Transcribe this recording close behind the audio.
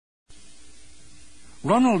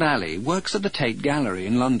Ronald Alley works at the Tate Gallery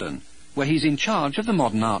in London, where he's in charge of the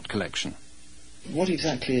modern art collection. What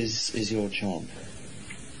exactly is your job?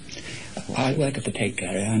 I work at the Tate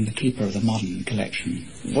Gallery. I'm the keeper of the modern collection.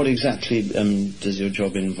 What exactly does your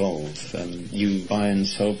job involve? You buy and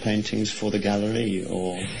sell paintings for the gallery,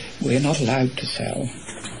 or...? We're not allowed to sell.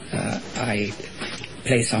 I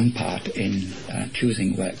play some part in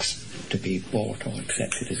choosing works to be bought or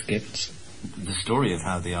accepted as gifts. The story of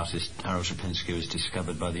how the artist Harold Shapinski was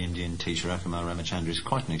discovered by the Indian teacher Akumal Ramachandra is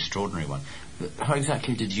quite an extraordinary one. How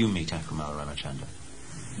exactly did you meet Akumal Ramachandra?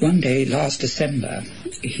 One day last December,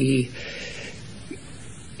 he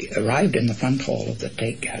arrived in the front hall of the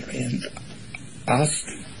Tate Gallery and asked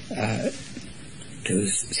to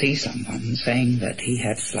see someone, saying that he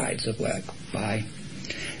had slides of work by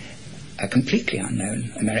a completely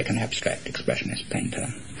unknown American abstract expressionist painter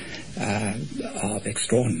of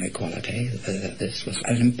extraordinary quality. This was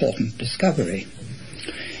an important discovery.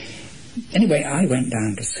 Anyway, I went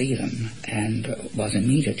down to see them and was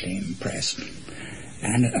immediately impressed,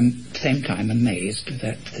 and at the same time amazed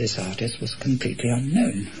that this artist was completely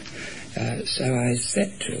unknown. So I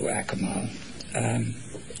said to Akumal,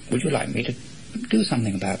 would you like me to do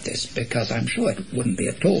something about this, because I'm sure it wouldn't be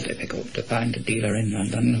at all difficult to find a dealer in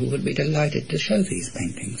London who would be delighted to show these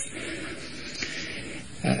paintings.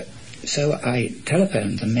 So I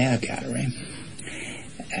telephoned the Mayor Gallery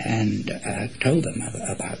and told them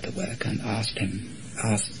about the work and asked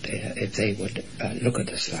if they would look at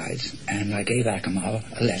the slides, and I gave Akumal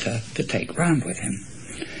a letter to take round with him.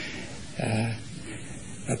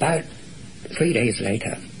 About 3 days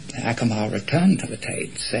later, Akumal returned to the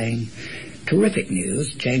Tate saying, "Terrific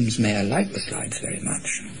news, James Mayer liked the slides very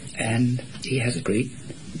much, and he has agreed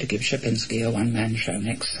to give Shapinski a one-man show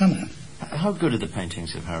next summer." How good are the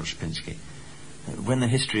paintings of Harold Shapinski? When the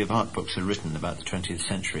history of art books are written about the 20th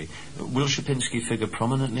century, will Shapinski figure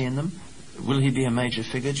prominently in them? Will he be a major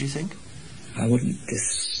figure, do you think? I wouldn't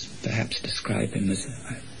perhaps describe him as...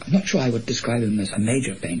 I'm not sure I would describe him as a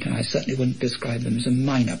major painter. I certainly wouldn't describe him as a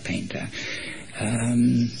minor painter.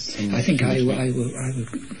 I think I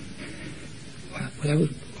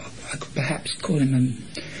could perhaps call him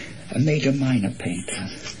a major minor painter.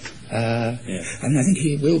 Yes. And I think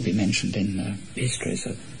he will be mentioned in histories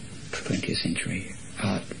of 20th century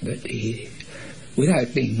art, but he,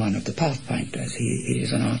 without being one of the pathfinders, he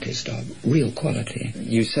is an artist of real quality.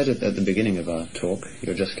 You said at the beginning of our talk,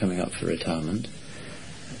 you're just coming up for retirement.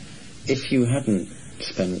 If you hadn't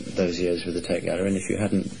spent those years with the Tate Gallery, and if you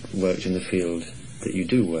hadn't worked in the field that you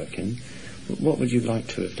do work in, what would you like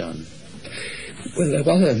to have done? Well, there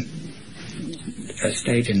was a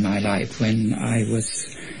stage in my life when I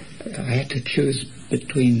had to choose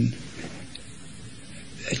between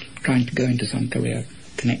trying to go into some career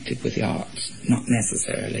connected with the arts, not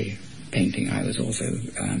necessarily painting. I was also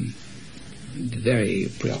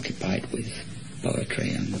very preoccupied with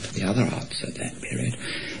poetry and the other arts at that period,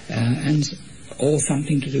 and all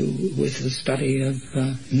something to do with the study of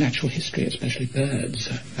natural history, especially birds.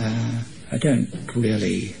 I don't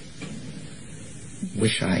really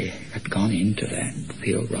wish I had gone into that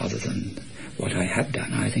field rather than what I have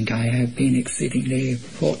done. I think I have been exceedingly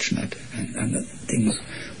fortunate, and that things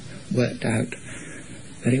worked out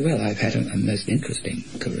very well. I've had a most interesting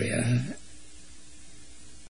career,